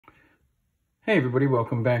Hey everybody,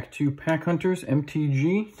 welcome back to Pack Hunters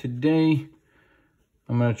MTG. Today,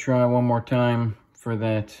 I'm going to try one more time for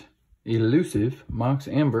that elusive Mox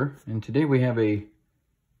Amber. And today we have a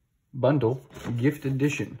bundle, gift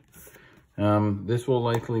edition. This will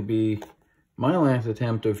likely be my last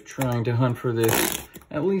attempt of trying to hunt for this,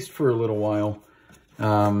 at least for a little while.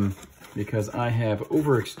 Because I have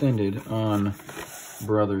overextended on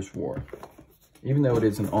Brothers War. Even though it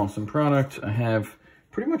is an awesome product, I have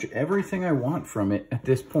pretty much everything I want from it at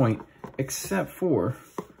this point, except for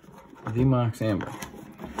the Mox Amber.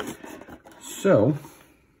 So,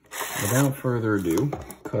 without further ado,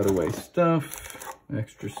 cutaway stuff,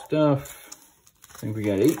 extra stuff. I think we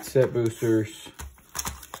got 8 set boosters.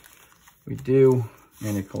 We do,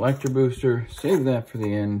 and a collector booster. Save that for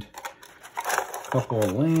the end. Couple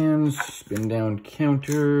of lands, spin down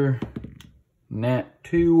counter, Nat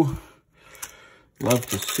 2. Love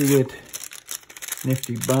to see it.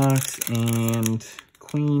 Nifty box and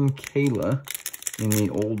Queen Kayla in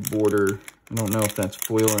the old border. I don't know if that's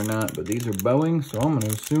foil or not, but these are bowing, so I'm going to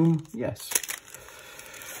assume yes.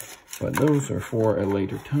 But those are for a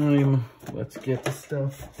later time. Let's get the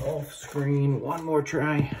stuff off screen. One more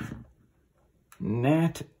try.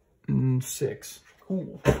 Nat 6.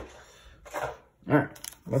 Cool. Alright,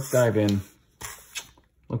 let's dive in.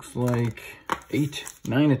 Looks like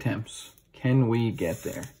 9 attempts. Can we get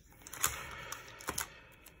there?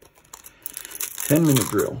 10-minute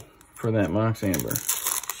drill for that Mox Amber.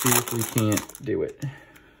 See if we can't do it.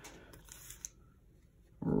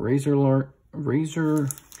 Razor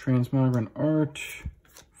Transmogran Art,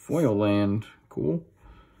 Foil Land, cool.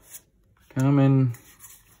 Common.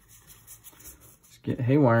 Let's get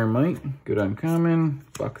Haywire Might, good uncommon.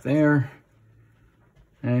 Buck there.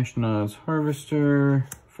 Ashnod's Harvester,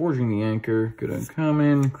 Forging the Anchor, good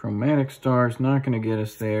uncommon. Chromatic Stars, not going to get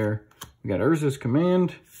us there. We got Urza's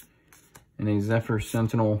Command. And a Zephyr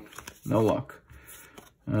Sentinel, no luck.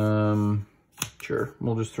 Sure,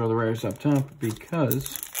 we'll just throw the rares up top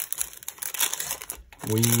because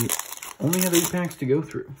we only have 8 packs to go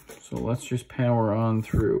through. So let's just power on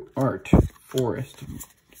through. Art, Forest,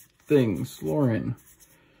 Things, Lauren,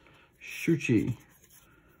 Shuchi.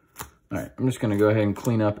 Alright, I'm just going to go ahead and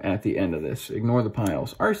clean up at the end of this. Ignore the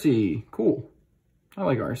piles. RC, cool. I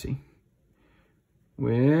like RC.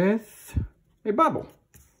 With a bubble.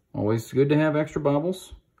 Always good to have extra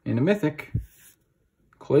baubles. And a mythic,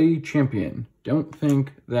 Clay Champion. Don't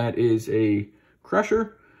think that is a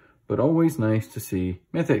crusher, but always nice to see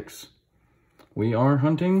mythics. We are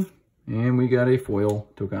hunting, and we got a foil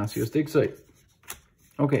Tocasio's Dig Site.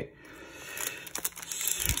 Okay.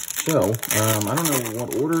 So, I don't know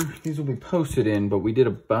what order these will be posted in, but we did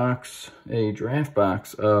a draft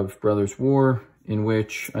box of Brothers War, in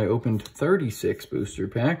which I opened 36 booster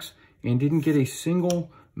packs, and didn't get a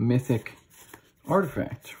single mythic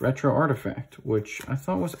artifact, retro artifact, which I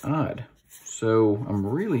thought was odd. So I'm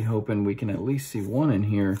really hoping we can at least see one in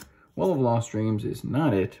here. Well of Lost Dreams is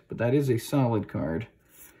not it, but that is a solid card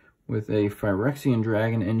with a Phyrexian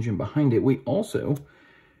Dragon engine behind it. We also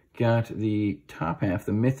got the top half,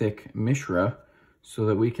 the mythic Mishra, so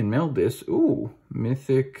that we can meld this. Ooh,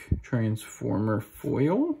 mythic Transformer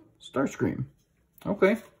foil, Starscream.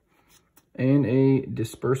 Okay. And a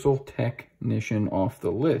Dispersal Technician off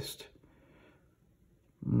the list.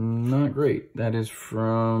 Not great. That is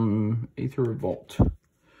from Aether Revolt.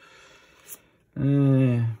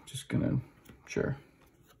 Just gonna, sure.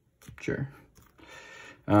 So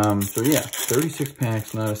yeah, 36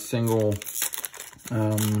 packs, not a single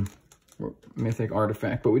mythic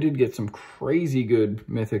artifact, but we did get some crazy good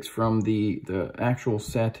mythics from the actual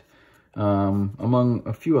set. Among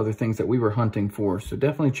a few other things that we were hunting for. So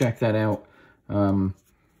definitely check that out on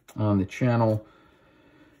the channel.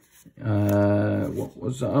 What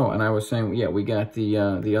was, oh, and I was saying, yeah, we got the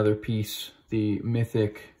other piece, the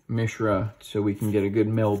mythic Mishra, so we can get a good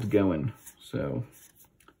meld going. So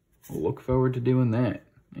we'll look forward to doing that.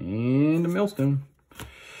 And a millstone.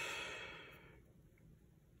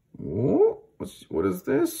 Whoa, what is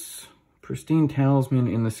this? Pristine Talisman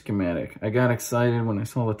in the schematic. I got excited when I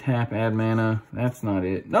saw the tap, add mana. That's not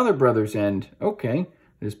it. Another Brother's End. Okay,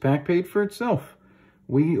 this pack paid for itself.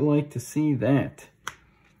 We like to see that.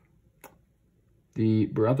 The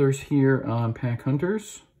brothers here on Pack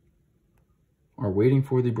Hunters are waiting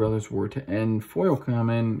for the Brothers War to end. Foil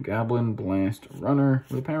common, Goblin Blast Runner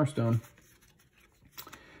with a Power Stone.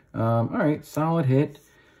 Alright, solid hit.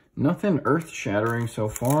 Nothing earth-shattering so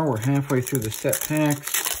far. We're halfway through the set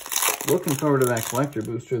packs. Looking forward to that collector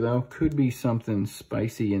booster, though. Could be something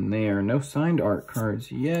spicy in there. No signed art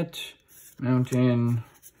cards yet. Mountain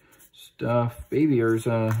stuff. Baby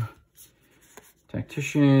Urza.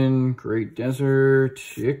 Tactician, Great Desert,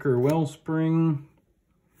 Ichor Wellspring.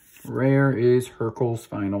 Rare is Hercule's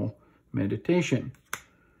Final Meditation.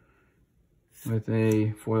 With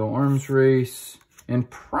a foil arms race and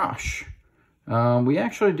Prosh. We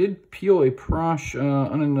actually did peel a Prosh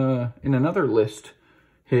in another list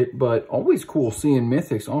hit, but always cool seeing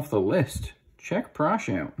mythics off the list. Check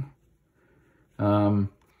Prosh out.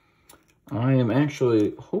 I am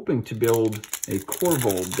actually hoping to build a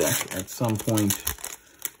Corvold deck at some point,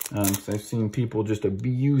 because I've seen people just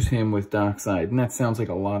abuse him with Dockside, and that sounds like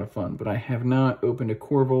a lot of fun, but I have not opened a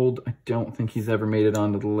Corvold. I don't think he's ever made it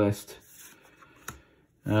onto the list.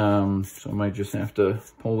 So I might just have to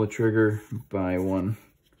pull the trigger, buy one.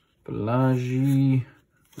 Pelagi,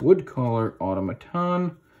 Woodcaller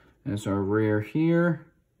Automaton as our rare here.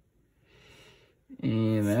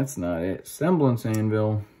 And that's not it. Semblance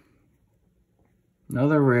Anvil.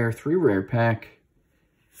 Another rare, 3 rare pack.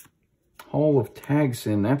 Hall of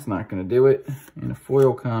Tagsin, that's not going to do it. And a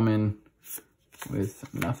foil common with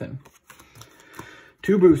nothing.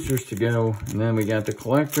 2 boosters to go, and then we got the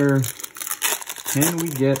collector. Can we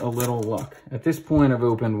get a little luck? At this point, I've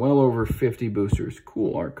opened well over 50 boosters.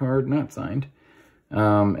 Cool art card, not signed.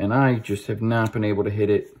 And I just have not been able to hit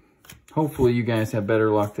it. Hopefully you guys have better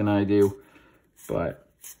luck than I do. But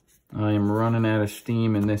I am running out of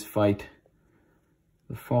steam in this fight.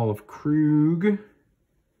 The Fall of Krug.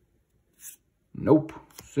 Nope.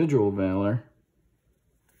 Sigil of Valor.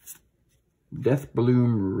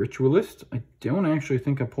 Deathbloom Ritualist. I don't actually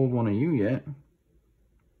think I pulled one of you yet.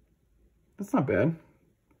 That's not bad.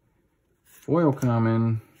 Foil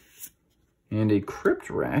common. And a Crypt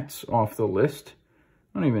Rats off the list.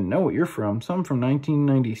 I don't even know what you're from. Some from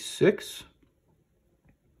 1996.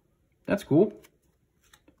 That's cool.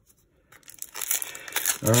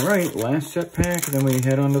 All right, last set pack. Then we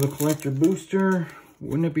head on to the collector booster.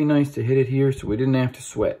 Wouldn't it be nice to hit it here so we didn't have to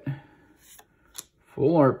sweat?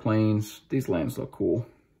 Full art planes. These lands look cool.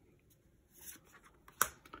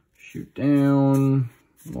 Shoot down.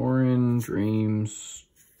 Lauren, Dreams,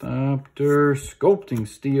 Thopter, Sculpting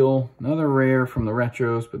Steel. Another rare from the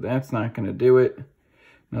retros, but that's not going to do it.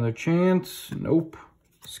 Another chance. Nope.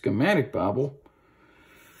 Schematic Bobble.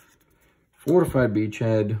 Fortified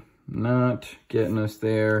Beachhead. Not getting us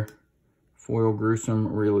there. Foil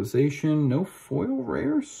Gruesome Realization. No foil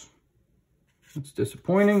rares. That's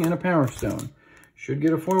disappointing. And a Power Stone. Should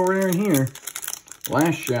get a foil rare in here.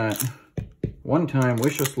 Last shot. One time.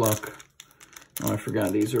 Wish us luck. Oh, I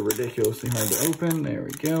forgot these are ridiculously hard to open. There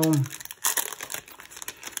we go.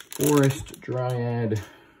 Forest Dryad.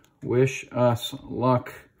 Wish us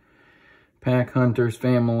luck. Pack Hunters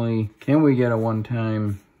family. Can we get a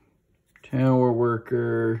one-time Tower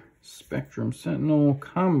Worker, Spectrum Sentinel,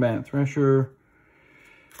 Combat Thresher,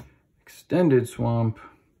 Extended Swamp,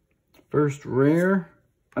 first rare,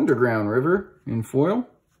 Underground River in foil.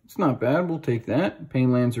 It's not bad. We'll take that.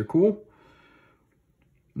 Painlands are cool.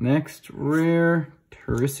 Next rare,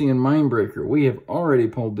 Teresian Mindbreaker. We have already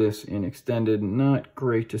pulled this in extended. Not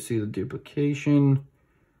great to see the duplication.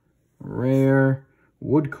 Rare,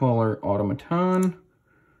 Woodcaller Automaton.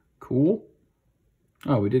 Cool.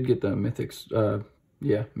 Oh, we did get the Mythic,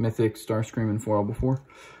 Mythic Starscream in foil before.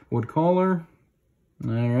 Woodcaller.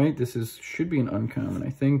 All right, this should be an uncommon, I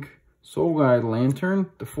think. Soul Guide Lantern.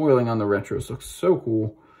 The foiling on the retros looks so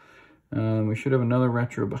cool. We should have another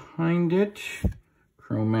retro behind it.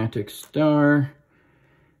 Chromatic Star.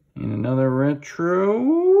 And another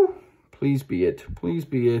retro. Please be it. Please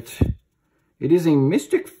be it. It is a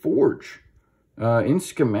Mystic Forge in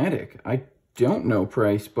schematic. I don't know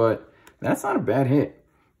price, but that's not a bad hit.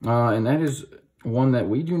 And that is one that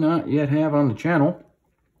we do not yet have on the channel.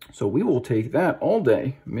 So we will take that all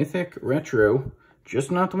day. Mythic Retro.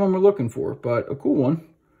 Just not the one we're looking for, but a cool one.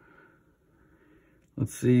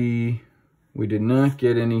 Let's see. We did not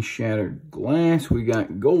get any Shattered Glass. We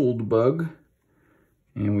got Gold Bug.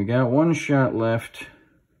 And we got one shot left.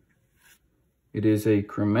 It is a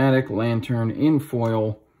Chromatic Lantern in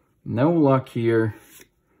foil. No luck here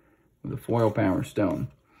with a foil Power Stone.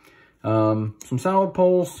 Some solid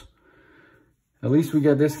pulls. At least we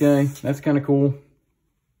got this guy. That's kind of cool.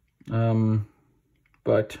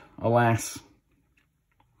 But alas,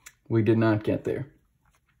 we did not get there.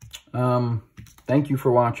 Thank you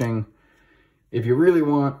for watching. If you really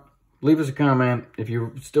want, leave us a comment. If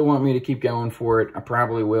you still want me to keep going for it, I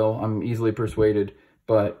probably will. I'm easily persuaded.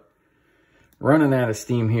 But running out of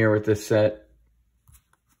steam here with this set.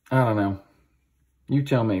 I don't know. You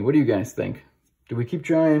tell me. What do you guys think? Do we keep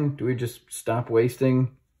trying? Do we just stop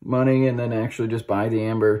wasting money and then actually just buy the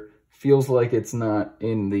Amber? Feels like it's not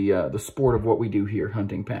in the sport of what we do here,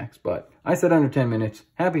 hunting packs. But I said under 10 minutes.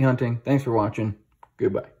 Happy hunting. Thanks for watching.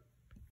 Goodbye.